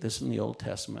 verse 8, this is in the Old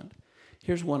Testament.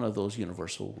 Here's one of those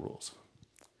universal rules.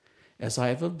 As I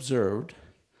have observed,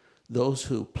 those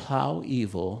who plow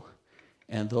evil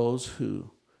and those who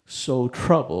sow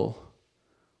trouble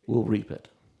will reap it.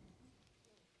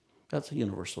 That's a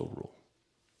universal rule.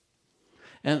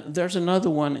 And there's another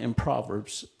one in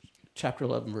Proverbs chapter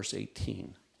 11, verse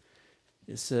 18.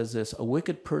 It says this, a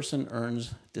wicked person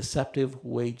earns deceptive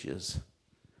wages,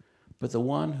 but the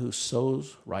one who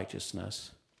sows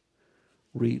righteousness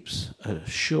reaps a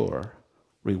sure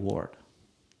reward.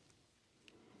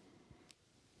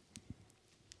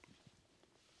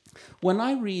 When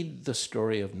I read the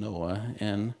story of Noah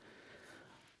and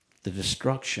the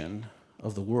destruction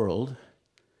of the world,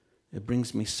 it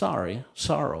brings me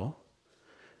sorrow.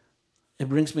 It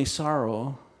brings me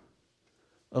sorrow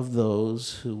of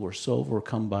those who were so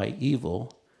overcome by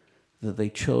evil that they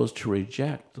chose to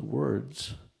reject the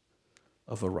words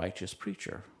of a righteous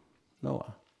preacher,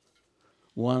 Noah,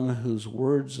 one whose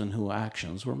words and whose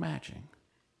actions were matching.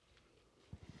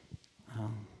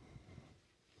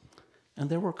 And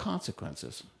there were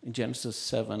consequences. In Genesis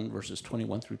 7, verses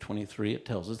 21 through 23, it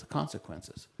tells us the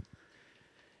consequences.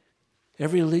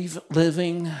 Every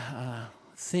living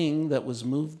thing that was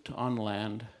moved on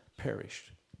land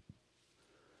perished.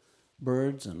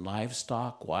 Birds and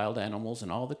livestock, wild animals,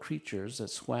 and all the creatures that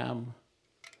swam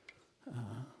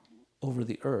over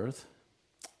the earth,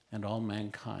 and all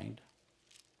mankind.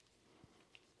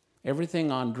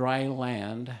 Everything on dry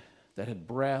land that had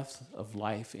breath of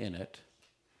life in it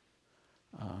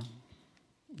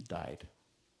died.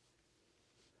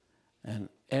 And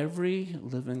every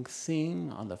living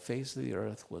thing on the face of the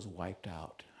earth was wiped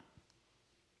out.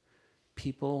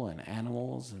 People and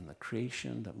animals and the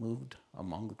creation that moved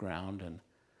among the ground, and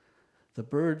the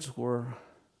birds were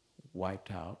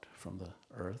wiped out from the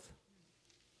earth.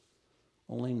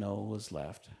 Only Noah was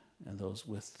left and those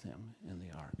with him in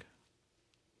the ark.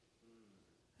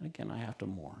 And again, I have to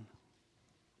mourn.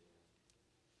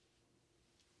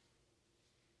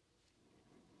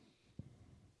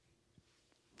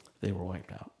 They were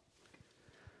wiped out.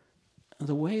 And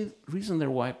the reason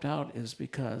they're wiped out is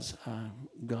because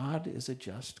God is a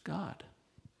just God.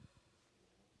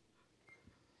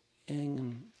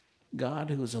 And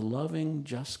God, who is a loving,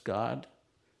 just God,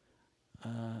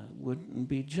 wouldn't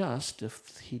be just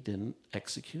if he didn't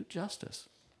execute justice.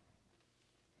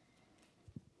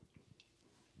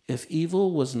 If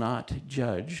evil was not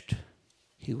judged,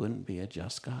 he wouldn't be a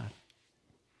just God.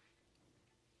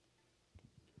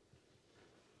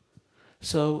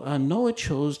 So Noah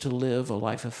chose to live a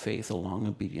life of faith along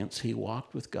obedience. He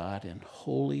walked with God in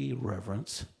holy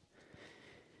reverence.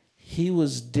 He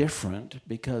was different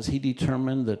because he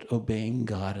determined that obeying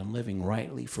God and living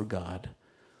rightly for God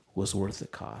was worth the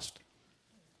cost.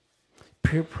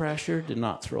 Peer pressure did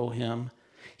not throw him.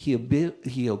 He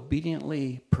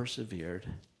obediently persevered,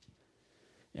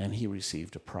 and he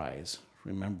received a prize.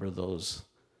 Remember those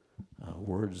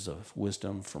words of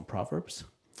wisdom from Proverbs?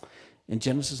 In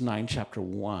Genesis 9, chapter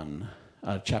 9,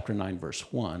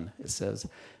 verse 1, it says,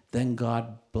 Then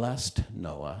God blessed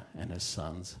Noah and his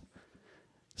sons,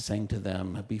 saying to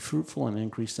them, Be fruitful and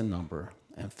increase in number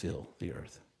and fill the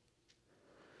earth.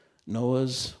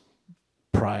 Noah's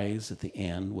prize at the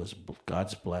end was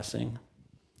God's blessing,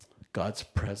 God's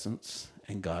presence,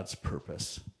 and God's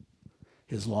purpose.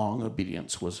 His long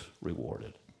obedience was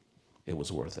rewarded. It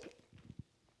was worth it.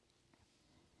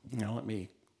 Now let me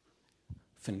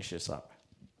finish this up.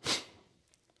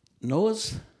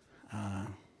 Noah's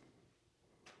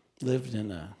lived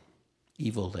in an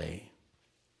evil day.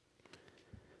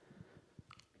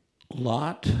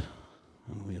 Lot,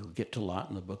 and we'll get to Lot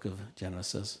in the book of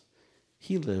Genesis,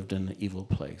 he lived in an evil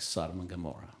place, Sodom and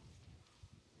Gomorrah.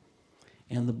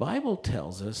 And the Bible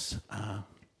tells us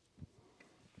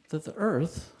that the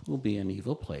earth will be an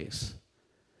evil place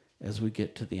as we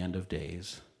get to the end of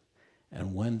days.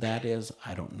 And when that is,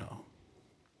 I don't know.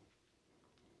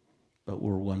 But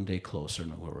we're one day closer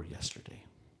than we were yesterday.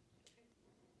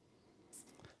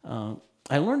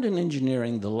 I learned in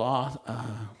engineering the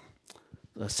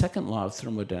second law of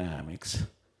thermodynamics,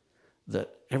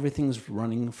 that everything's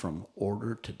running from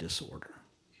order to disorder.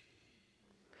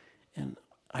 And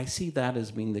I see that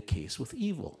as being the case with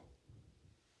evil.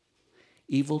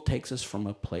 Evil takes us from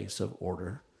a place of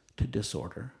order to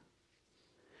disorder,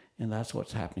 and that's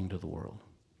what's happening to the world.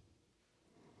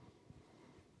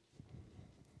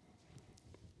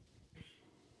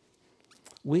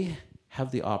 We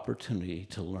have the opportunity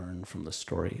to learn from the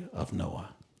story of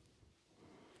Noah.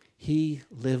 He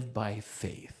lived by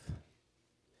faith.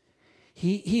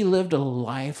 He lived a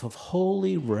life of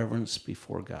holy reverence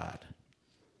before God.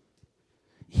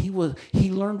 He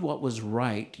learned what was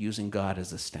right using God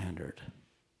as a standard.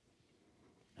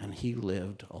 And he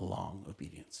lived a long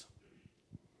obedience.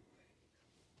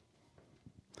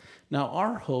 Now,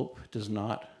 our hope does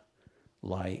not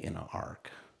lie in an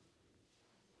ark.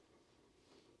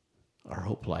 Our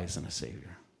hope lies in a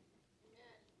Savior.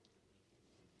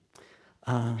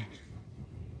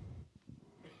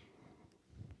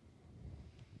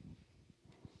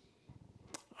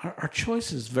 Our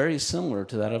choice is very similar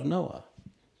to that of Noah.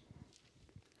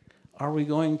 Are we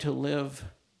going to live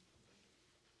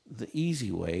the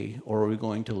easy way, or are we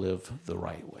going to live the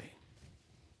right way?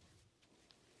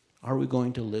 Are we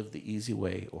going to live the easy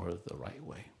way or the right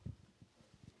way?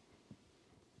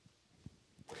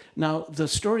 Now, the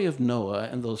story of Noah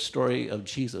and the story of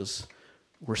Jesus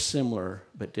were similar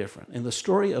but different. In the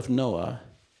story of Noah,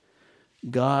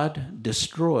 God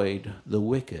destroyed the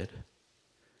wicked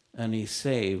and he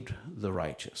saved the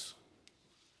righteous.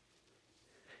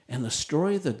 And the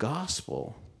story of the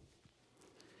gospel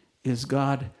is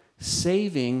God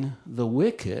saving the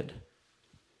wicked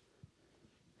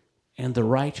and the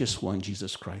righteous one,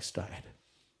 Jesus Christ, died.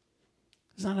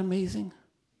 Isn't that amazing?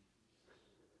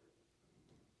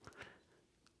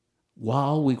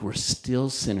 While we were still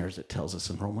sinners, it tells us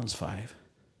in Romans 5,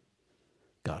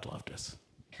 God loved us.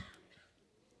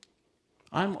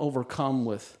 I'm overcome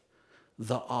with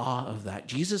the awe of that.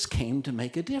 Jesus came to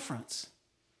make a difference.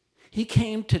 He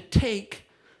came to take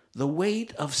the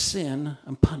weight of sin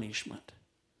and punishment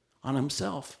on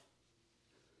himself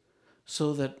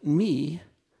so that me,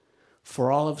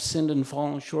 for all have sinned and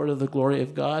fallen short of the glory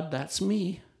of God, that's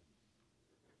me,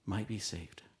 might be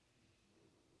saved.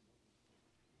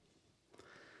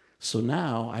 So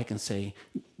now I can say,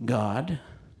 God,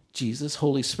 Jesus,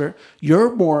 Holy Spirit,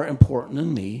 you're more important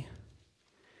than me,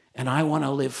 and I want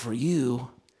to live for you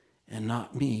and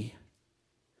not me.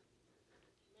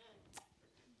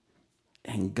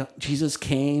 And God, Jesus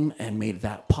came and made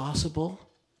that possible.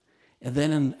 And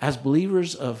then as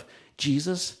believers of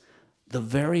Jesus, the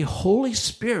very Holy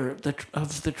Spirit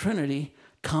of the Trinity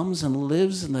comes and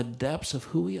lives in the depths of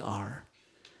who we are,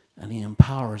 and he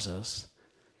empowers us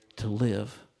to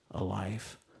live a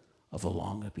life of a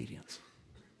long obedience.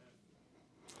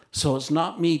 So it's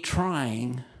not me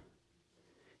trying,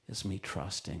 it's me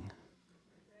trusting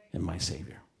in my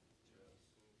Savior.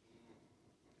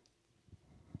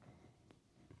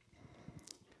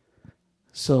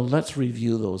 So let's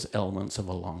review those elements of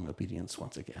a long obedience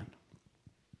once again.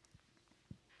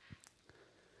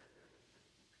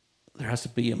 There has to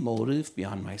be a motive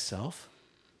beyond myself,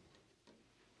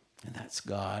 and that's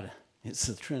God. It's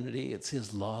the Trinity. It's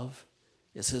his love.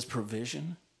 It's his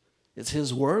provision. It's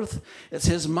his worth. It's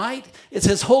his might. It's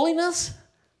his holiness.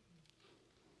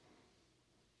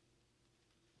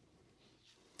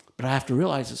 But I have to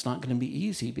realize it's not going to be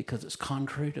easy because it's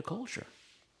contrary to culture.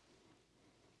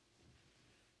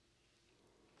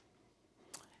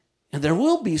 And there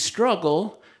will be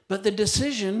struggle, but the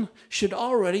decision should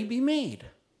already be made.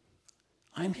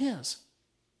 I'm his.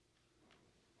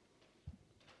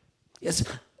 It's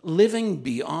living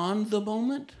beyond the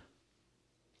moment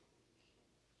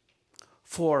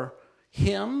for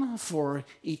him, for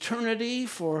eternity,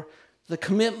 for the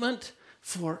commitment,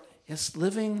 for it's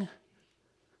living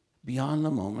beyond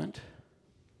the moment,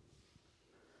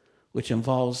 which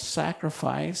involves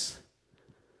sacrifice,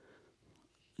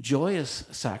 joyous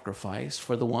sacrifice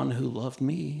for the one who loved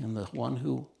me and the one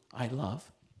who I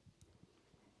love.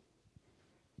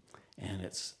 And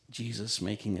it's Jesus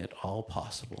making it all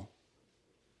possible.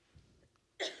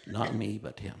 Not me,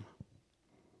 but him.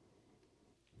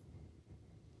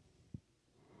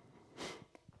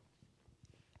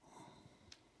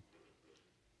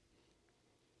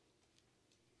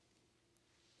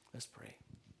 Let's pray.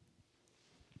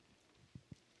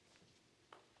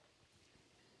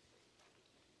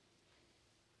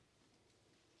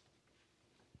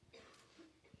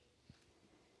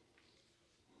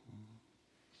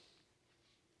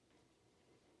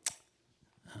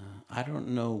 I don't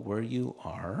know where you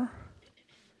are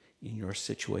in your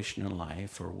situation in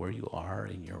life or where you are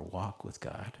in your walk with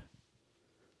God.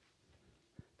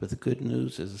 But the good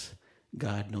news is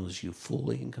God knows you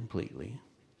fully and completely.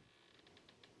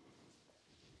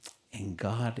 And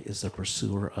God is a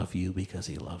pursuer of you because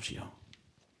he loves you.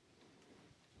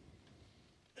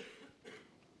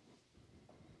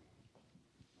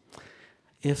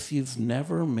 If you've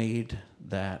never made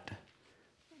that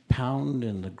pound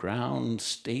in the ground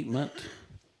statement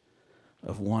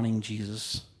of wanting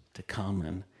Jesus to come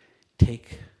and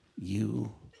take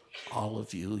you, all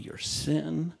of you, your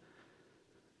sin,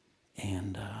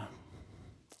 and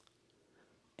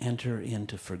enter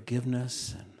into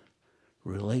forgiveness and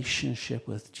relationship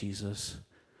with Jesus,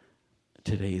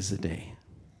 today's the day.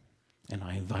 And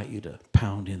I invite you to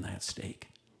pound in that stake.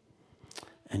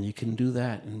 And you can do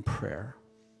that in prayer.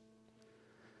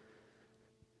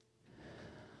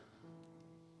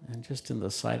 And just in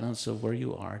the silence of where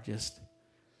you are, just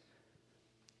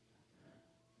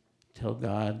tell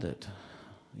God that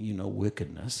you know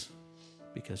wickedness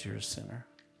because you're a sinner.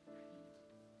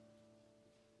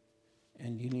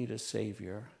 And you need a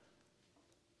Savior.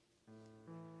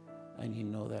 And you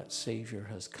know that Savior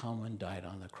has come and died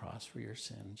on the cross for your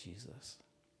sin, Jesus.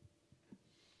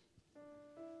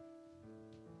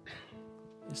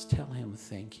 Just tell him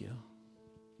thank you.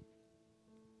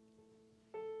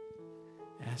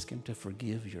 Ask him to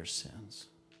forgive your sins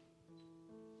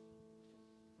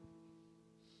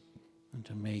and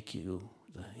to make you,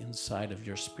 the inside of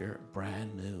your spirit,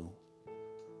 brand new.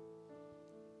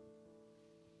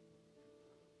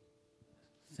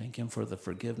 Thank him for the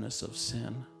forgiveness of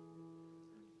sin.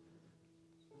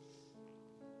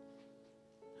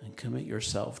 And commit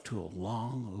yourself to a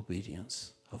long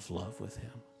obedience of love with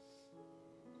him.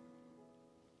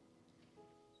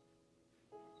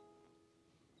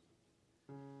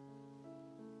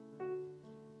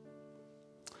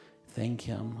 Thank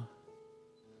him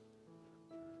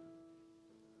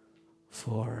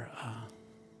for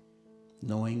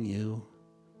knowing you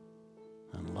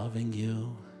and loving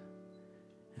you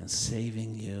and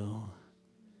saving you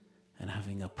and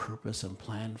having a purpose and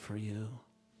plan for you.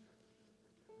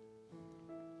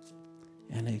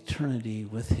 And eternity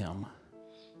with him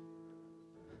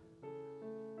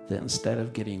that instead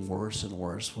of getting worse and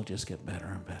worse, will just get better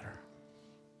and better.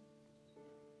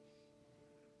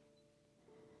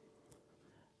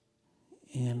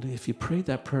 And if you prayed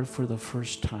that prayer for the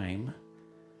first time,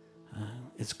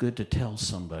 it's good to tell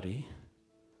somebody.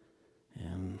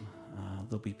 And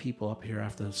there'll be people up here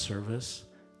after the service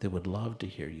that would love to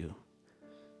hear you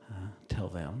tell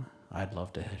them. I'd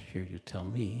love to hear you tell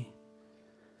me.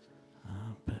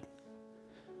 But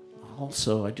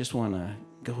also, I just want to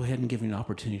go ahead and give you an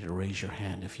opportunity to raise your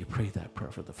hand if you prayed that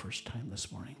prayer for the first time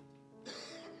this morning.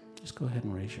 Just go ahead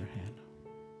and raise your hand.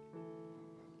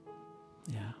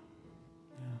 Yeah.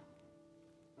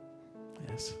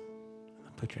 Yes.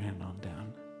 Put your hand on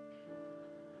down.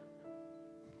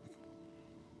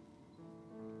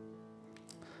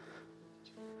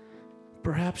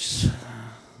 Perhaps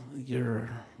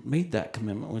you're made that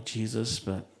commitment with Jesus,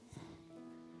 but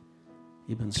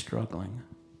you've been struggling.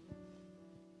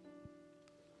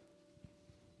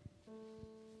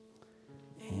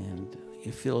 And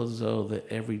you feel as though that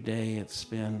every day it's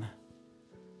been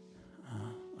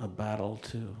a battle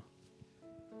to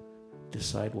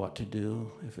decide what to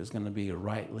do, if it's going to be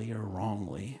rightly or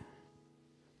wrongly.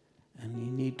 And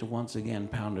you need to once again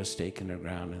pound a stake in the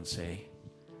ground and say,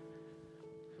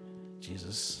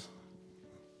 Jesus,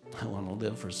 I want to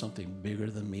live for something bigger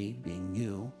than me, being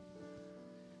you,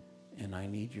 and I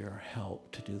need your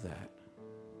help to do that.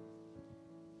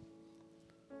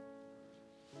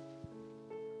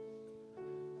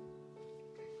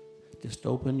 Just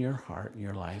open your heart and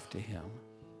your life to him.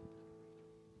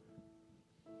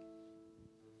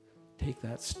 Take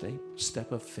that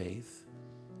step of faith.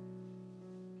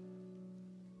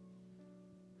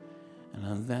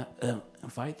 And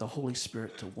invite the Holy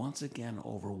Spirit to once again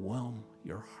overwhelm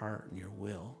your heart and your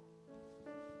will.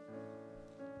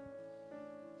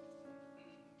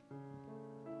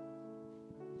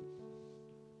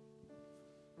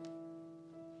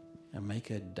 and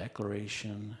make a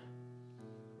declaration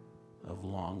of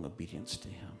long obedience to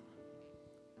him.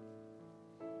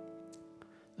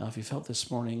 Now, if you felt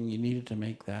this morning you needed to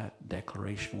make that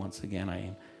declaration once again,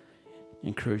 I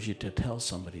encourage you to tell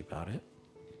somebody about it.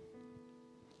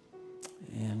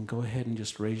 And go ahead and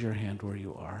just raise your hand where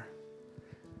you are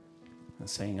and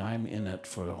saying, I'm in it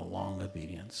for a long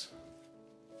obedience.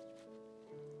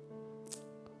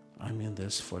 I'm in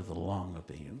this for the long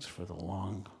obedience, for the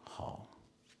long haul,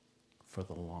 for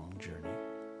the long journey.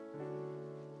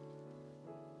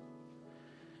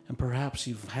 And perhaps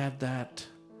you've had that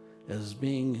as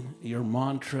being your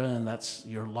mantra and that's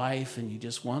your life, and you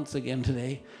just once again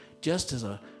today, just as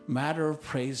a matter of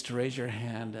praise, to raise your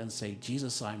hand and say,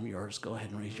 Jesus, I'm yours. Go ahead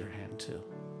and raise your hand too.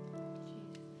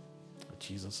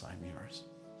 Jesus, I'm yours.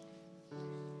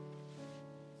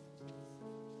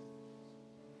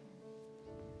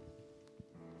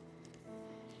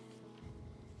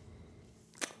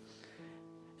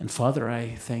 And Father,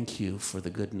 I thank you for the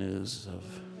good news of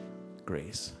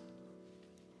grace,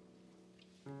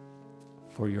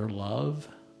 for your love,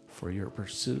 for your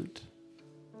pursuit,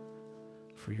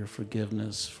 for your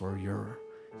forgiveness, for your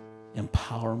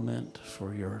empowerment,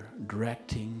 for your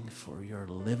directing, for your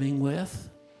living with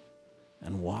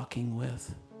and walking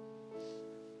with.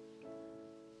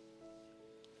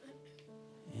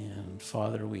 And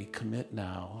Father, we commit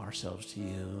now ourselves to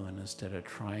you, and instead of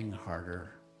trying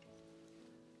harder,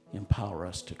 empower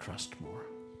us to trust more.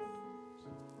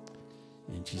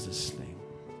 In Jesus' name,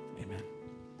 amen.